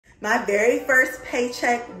My very first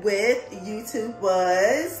paycheck with YouTube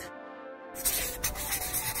was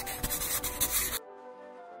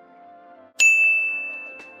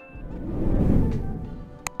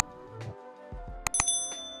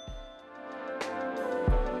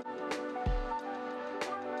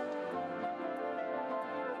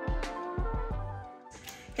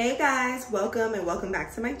Hey guys, welcome and welcome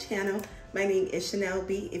back to my channel. My name is Chanel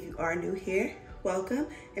B. If you are new here, welcome.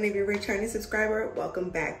 And if you're a returning subscriber, welcome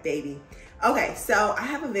back, baby. Okay, so I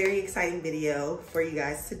have a very exciting video for you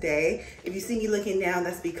guys today. If you see me looking down,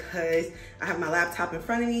 that's because I have my laptop in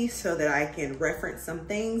front of me so that I can reference some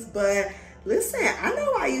things. But listen, I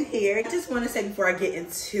know why you're here. I just want to say before I get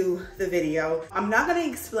into the video, I'm not going to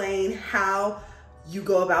explain how you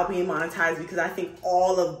go about being monetized because I think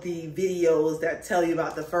all of the videos that tell you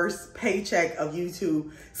about the first paycheck of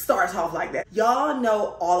YouTube starts off like that. Y'all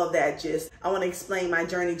know all of that gist. I want to explain my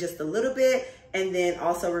journey just a little bit and then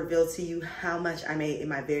also reveal to you how much I made in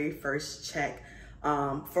my very first check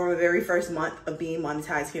for my very first month of being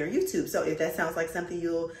monetized here on YouTube. So if that sounds like something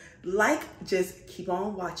you'll like, just keep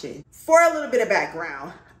on watching. For a little bit of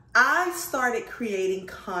background, I started creating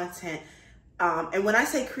content. And when I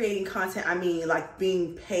say creating content, I mean like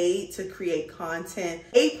being paid to create content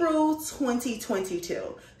April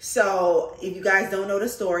 2022. So if you guys don't know the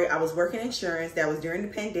story, I was working insurance. That was during the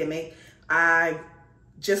pandemic. I,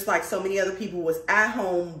 just like so many other people, was at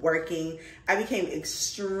home working. I became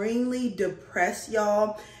extremely depressed,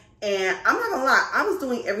 y'all. And I'm not gonna lie, I was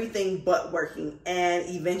doing everything but working. And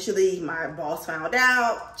eventually my boss found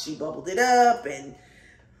out, she bubbled it up, and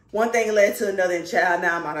one thing led to another, and child,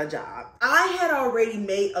 now I'm on a job. I had already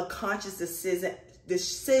made a conscious decision,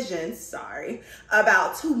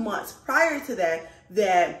 about 2 months prior to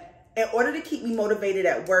that in order to keep me motivated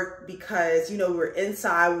at work, because, you know, we were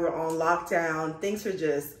inside, we were on lockdown, things were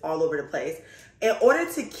just all over the place. In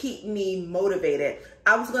order to keep me motivated,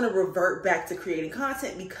 I was gonna revert back to creating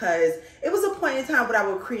content because it was a point in time when I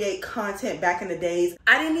would create content back in the days.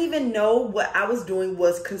 I didn't even know what I was doing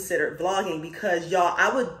was considered vlogging because, y'all,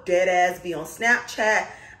 I would dead ass be on Snapchat.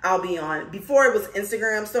 I'll be on, before it was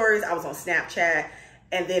Instagram stories, I was on Snapchat.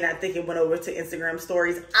 And then I think it went over to Instagram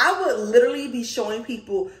stories. I would literally be showing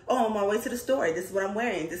people, oh, on my way to the store, this is what I'm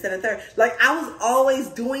wearing, this and the third. Like, I was always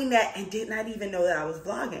doing that and did not even know that I was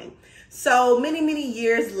vlogging. So many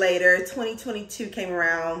years later, 2022 came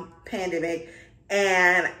around, pandemic,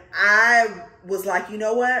 and I was like, you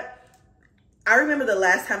know what? I remember the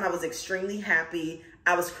last time I was extremely happy.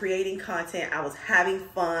 I was creating content. I was having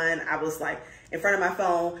fun. I was like in front of my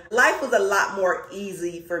phone. Life was a lot more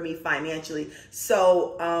easy for me financially.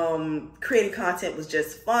 So creating content was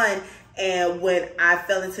just fun. And when I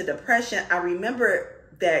fell into depression, I remember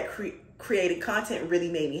that creating content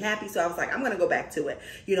really made me happy. So I was like, I'm gonna go back to it.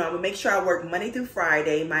 You know, I'm gonna make sure I work Monday through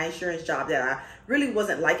Friday, my insurance job that I really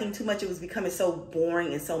wasn't liking too much. It was becoming so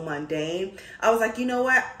boring and so mundane. I was like, you know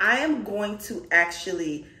what? I am going to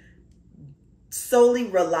actually solely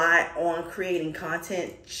rely on creating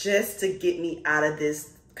content just to get me out of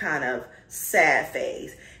this kind of sad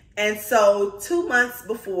phase. And so 2 months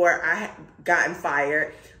before I had gotten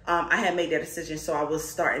fired, I had made that decision. So I was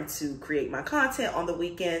starting to create my content on the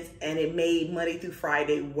weekends, and it made Monday through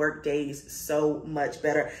Friday work days so much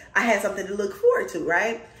better. I had something to look forward to,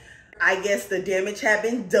 right? I guess the damage had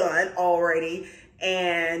been done already.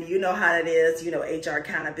 And you know how it is, you know, HR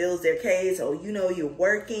kind of builds their case. So, you know, you're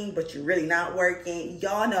working, but you're really not working.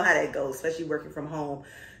 Y'all know how that goes, especially working from home.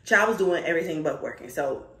 Child was doing everything but working.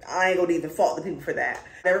 So I ain't gonna even fault the people for that.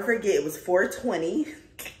 Never forget, it was 4/20,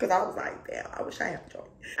 because I was like, damn, I wish I had a job.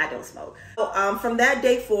 I don't smoke. So from that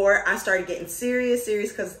day forward, I started getting serious,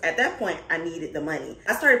 because at that point I needed the money.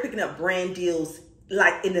 I started picking up brand deals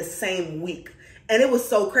like in the same week. And it was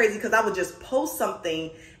so crazy because I would just post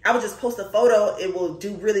something. I would just post a photo. It will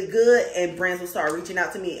do really good and brands will start reaching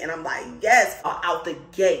out to me. And I'm like, yes, out the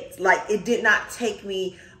gate. Like, it did not take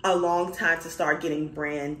me a long time to start getting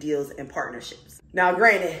brand deals and partnerships. Now,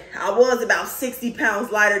 granted, I was about 60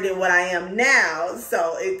 pounds lighter than what I am now.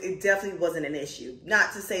 So it definitely wasn't an issue.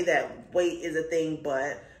 Not to say that weight is a thing,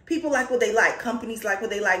 but people like what they like. Companies like what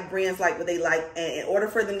they like. Brands like what they like. And in order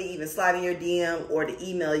for them to even slide in your DM or to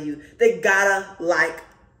email you, they gotta like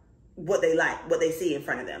what they like, what they see in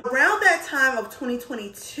front of them. Around that time of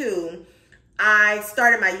 2022, I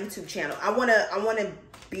started my YouTube channel. I wanna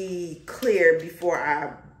be clear before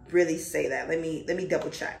I really say that. Let me double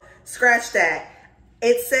check. Scratch that.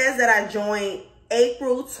 It says that I joined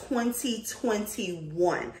April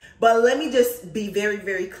 2021. But let me just be very,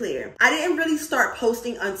 very clear. I didn't really start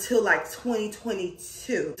posting until like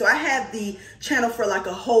 2022. So I had the channel for like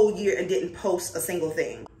a whole year and didn't post a single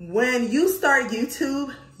thing. When you start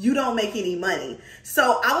YouTube, you don't make any money.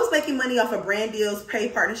 So I was making money off of brand deals,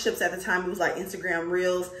 paid partnerships at the time. It was like Instagram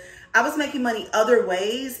Reels. I was making money other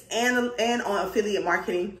ways and on affiliate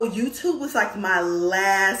marketing. YouTube was like my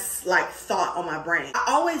last thought on my brain. I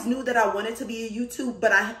always knew that I wanted to be a YouTuber,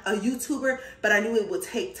 but I knew it would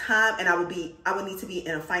take time, and I would need to be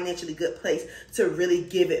in a financially good place to really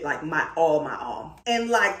give it like my all. And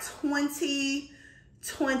like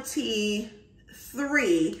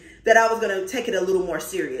 2023, that I was gonna take it a little more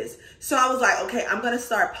serious. So I was like, okay, I'm gonna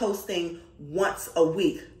start posting once a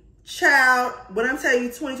week. Child, when I'm telling you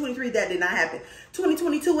 2023, that did not happen.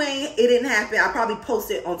 2022 it didn't happen. I probably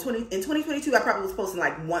posted in 2022, I probably was posting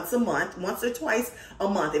like once a month, once or twice a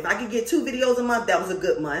month. If I could get 2 videos a month, that was a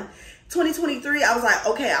good month. 2023, I was like,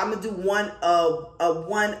 okay, I'm gonna do one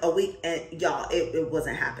a week, and y'all, it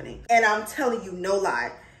wasn't happening. And I'm telling you, no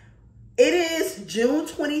lie, it is June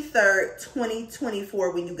 23rd,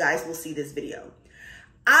 2024 when you guys will see this video.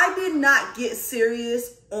 I did not get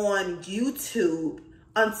serious on YouTube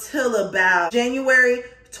until about January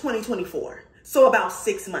 2024. So about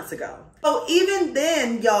 6 months ago. So even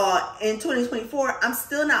then, y'all, in 2024, I'm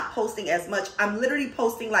still not posting as much. I'm literally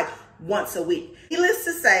posting like once a week. Needless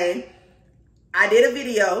to say, I did a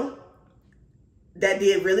video that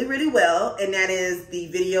did really, really well. And that is the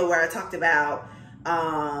video where I talked about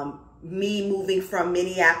me moving from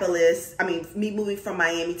Miami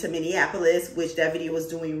to Minneapolis, which that video was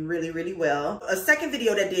doing really, really well. A second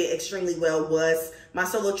video that did extremely well was my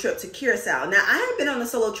solo trip to Curacao. Now, I had been on a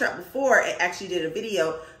solo trip before and actually did a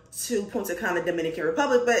video to Punta Cana, Dominican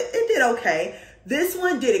Republic, but it did okay. This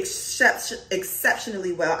one did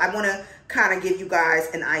exceptionally well. I want to kind of give you guys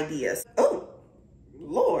an idea. Oh,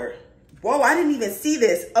 Lord. Whoa, I didn't even see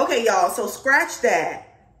this. Okay, y'all, so scratch that.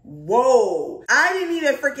 Whoa, I didn't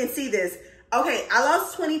even freaking see this. Okay, I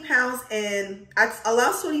lost 20 pounds in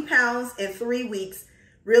 3 weeks.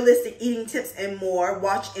 Realistic eating tips and more.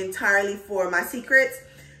 Watch entirely for my secrets.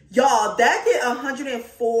 Y'all, that did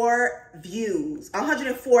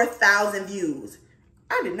 104,000 views.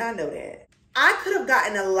 I did not know that. I could have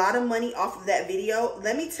gotten a lot of money off of that video.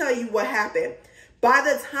 Let me tell you what happened. By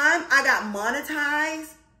the time I got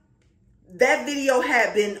monetized, that video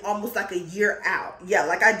had been almost like a year out. Yeah,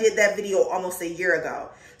 like I did that video almost a year ago.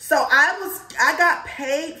 So I got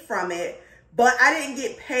paid from it, but I didn't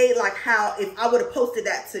get paid like how if I would have posted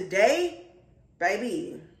that today,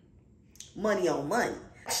 baby, money on money.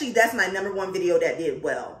 Actually, that's my #1 video that did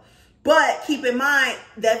well. But keep in mind,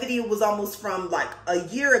 that video was almost from like a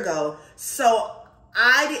year ago. So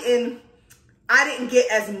I didn't get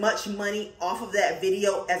as much money off of that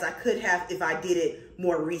video as I could have if I did it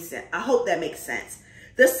more recent. I hope that makes sense.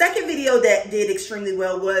 The second video that did extremely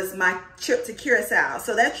well was my trip to Curacao.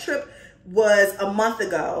 So that trip was a month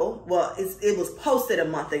ago. Well, it was posted a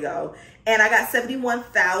month ago, and I got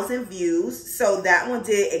 71,000 views. So that one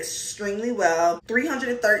did extremely well.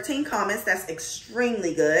 313 comments. That's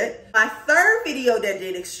extremely good. My third video that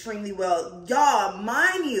did extremely well, y'all,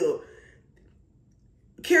 mind you,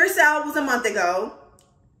 Curacao was a month ago.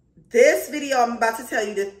 This video I'm about to tell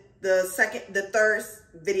you, the third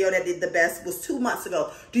video that did the best was 2 months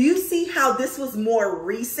ago. Do you see how this was more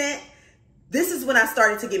recent? This is when I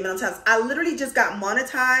started to get monetized. I literally just got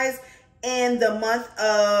monetized in the month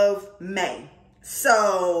of May.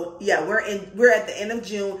 So yeah, we're at the end of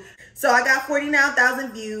June. So I got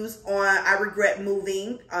 49,000 views on I Regret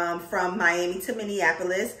Moving from Miami to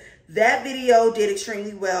Minneapolis. That video did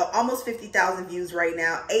extremely well. Almost 50,000 views right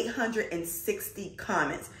now. 860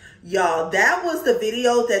 comments. Y'all, that was the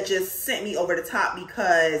video that just sent me over the top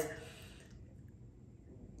because,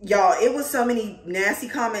 y'all, it was so many nasty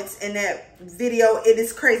comments in that video. It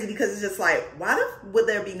is crazy because it's just like, why would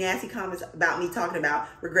there be nasty comments about me talking about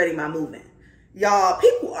regretting my movement? Y'all,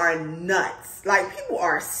 people are nuts. Like, people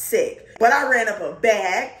are sick. But I ran up a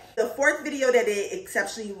bag. The fourth video that did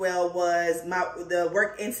exceptionally well was the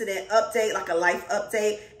work incident update, like a life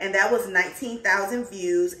update. And that was 19,000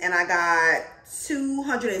 views. And I got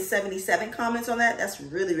 277 comments on that. That's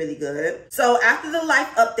really, really good. So after the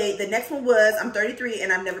life update, the next one was, I'm 33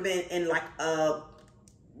 and I've never been in like a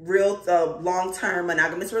real long-term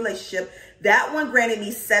monogamous relationship. That one granted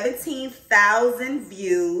me 17,000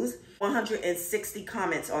 views. 160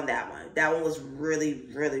 comments on that one. That one was really,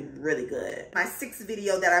 really, really good. My sixth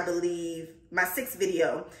video,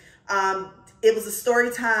 it was a story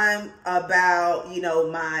time about, you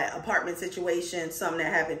know, my apartment situation, something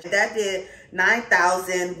that happened. That did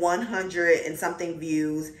 9,100 and something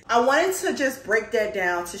views. I wanted to just break that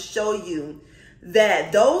down to show you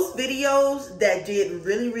that those videos that did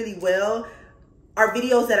really, really well are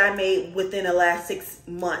videos that I made within the last 6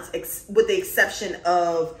 months, with the exception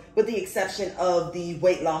of with the exception of the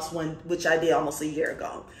weight loss one, which I did almost a year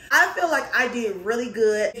ago. I feel like I did really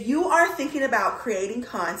good. If you are thinking about creating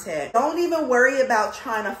content, don't even worry about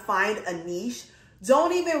trying to find a niche.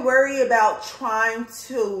 Don't even worry about trying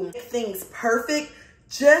to make things perfect.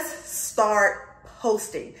 Just start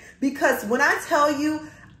posting. Because when I tell you,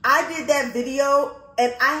 I did that video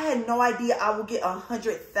and I had no idea I would get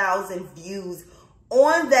 100,000 views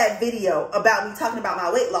on that video about me talking about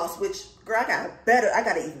my weight loss, which, girl, I got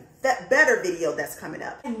an even better video that's coming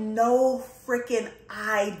up. I had no freaking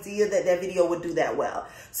idea that that video would do that well.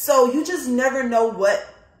 So you just never know what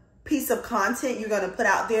piece of content you're gonna put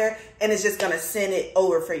out there and it's just gonna send it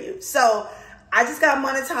over for you. So I just got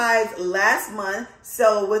monetized last month.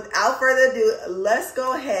 So without further ado, let's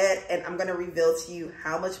go ahead and I'm gonna reveal to you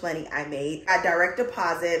how much money I made at direct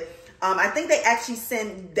deposit. I think they actually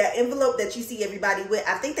send that envelope that you see everybody with.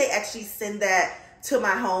 I think they actually send that to my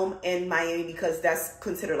home in Miami because that's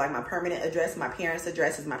considered like my permanent address. My parents'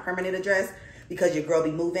 address is my permanent address because your girl be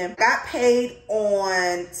moving. Got paid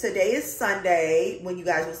on, today is Sunday when you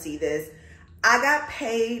guys will see this. I got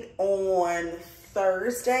paid on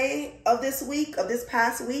Thursday of this week, of this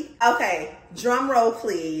past week. Okay, drum roll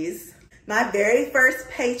please. My very first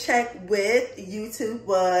paycheck with YouTube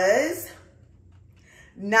was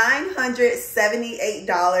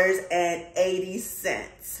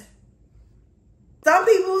 $978.80. Some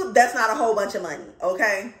people, that's not a whole bunch of money,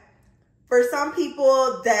 okay? For some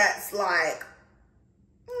people, that's like,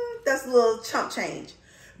 that's a little chump change.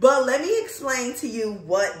 But let me explain to you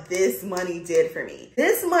what this money did for me.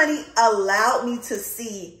 This money allowed me to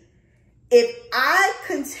see if I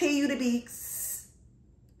continue to be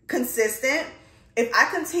consistent, if I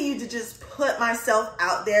continue to just put myself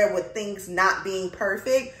out there with things not being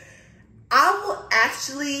perfect, I will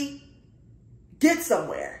actually get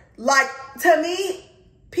somewhere. Like, to me,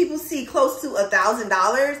 people see close to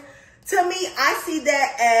 $1,000. To me, I see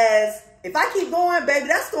that as, if I keep going, baby,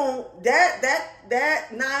 that's going, that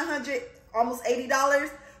 $900, almost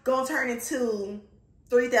 $80, gonna turn into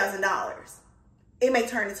 $3,000. It may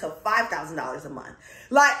turn into $5,000 a month.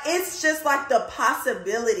 Like, it's just like the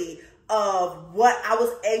possibility of what I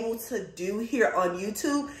was able to do here on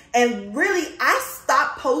YouTube. And really, I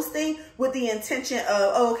stopped posting with the intention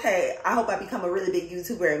of, okay, I hope I become a really big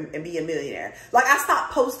YouTuber and be a millionaire. Like, I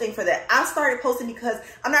stopped posting for that. I started posting because,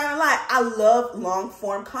 I'm not gonna lie, I love long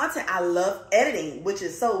form content. I love editing, which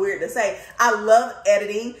is so weird to say. I love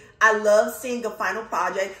editing. I love seeing a final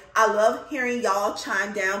project. I love hearing y'all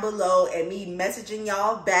chime down below and me messaging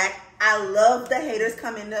y'all back. I love the haters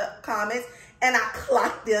come in the comments and I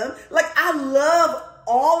clock them. Like, I love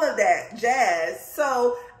all of that jazz.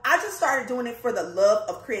 So I just started doing it for the love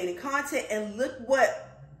of creating content, and look what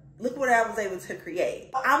I was able to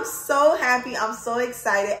create. I'm so happy. I'm so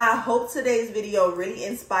excited. I hope today's video really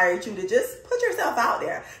inspired you to just put yourself out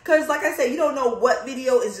there. Because like I said, you don't know what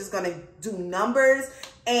video is just going to do numbers.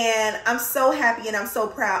 And I'm so happy and I'm so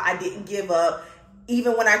proud I didn't give up.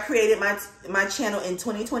 Even when I created my channel in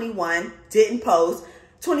 2021, didn't post.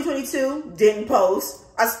 2022, didn't post.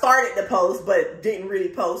 I started to post, but didn't really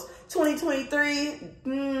post. 2023,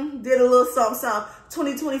 did a little something.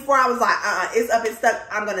 2024, I was like, it's up and stuck.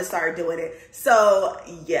 I'm going to start doing it. So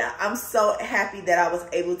yeah, I'm so happy that I was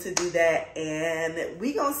able to do that. And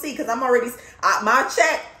we going to see, because I'm already, my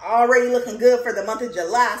check already looking good for the month of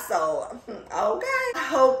July. So, okay. I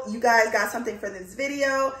hope you guys got something for this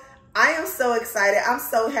video. I am so excited. I'm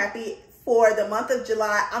so happy. For the month of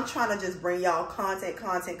July, I'm trying to just bring y'all content.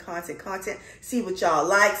 See what y'all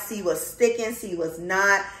like, see what's sticking, see what's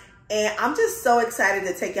not. And I'm just so excited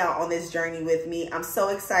to take y'all on this journey with me. I'm so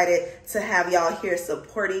excited to have y'all here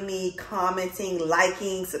supporting me, commenting,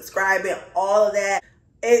 liking, subscribing, all of that.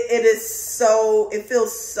 It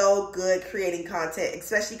feels so good creating content,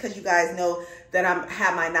 especially because you guys know that I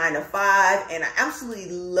have my 9-to-5 and I absolutely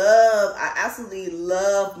love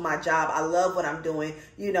my job. I love what I'm doing.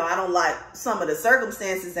 You know, I don't like some of the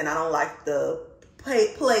circumstances and I don't like the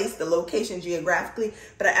place, the location geographically,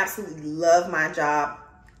 but I absolutely love my job.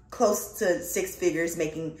 Close to 6 figures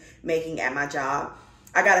making at my job.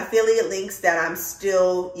 I got affiliate links that I'm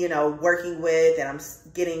still, you know, working with and I'm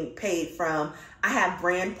getting paid from. I have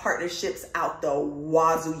brand partnerships out the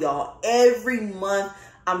wazoo, y'all. Every month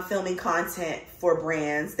I'm filming content for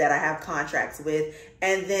brands that I have contracts with.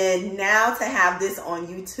 And then now to have this on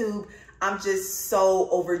YouTube, I'm just so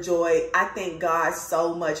overjoyed. I thank God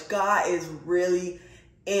so much. God is really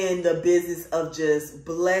in the business of just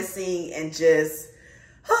blessing and just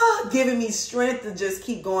giving me strength to just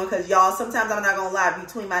keep going. Because y'all, sometimes I'm not gonna lie,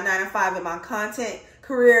 between my 9-to-5 and my content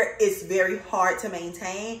career, it's very hard to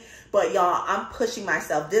maintain. But y'all, I'm pushing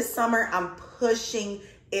myself. This summer, I'm pushing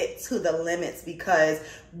it to the limits, because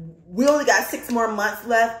we only got 6 more months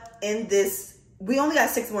left in this. We only got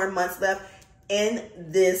 6 more months left in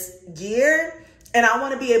this year. And I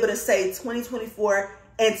want to be able to say 2024.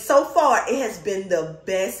 And so far, it has been the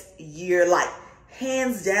best year, like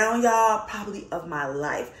hands down, y'all, probably of my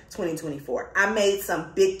life, 2024. I made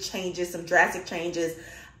some big changes, some drastic changes.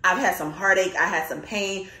 I've had some heartache. I had some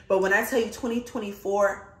pain. But when I tell you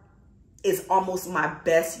 2024 is almost my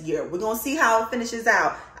best year, we're going to see how it finishes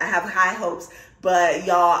out. I have high hopes. But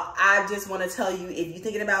y'all, I just want to tell you, if you're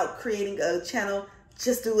thinking about creating a channel,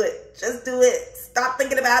 just do it. Just do it. Stop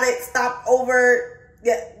thinking about it. Stop over.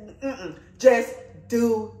 Yeah. Just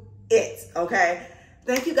do it. Okay.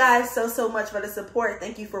 Thank you guys so much for the support.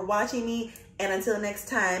 Thank you for watching me. And until next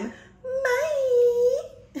time,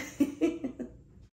 bye.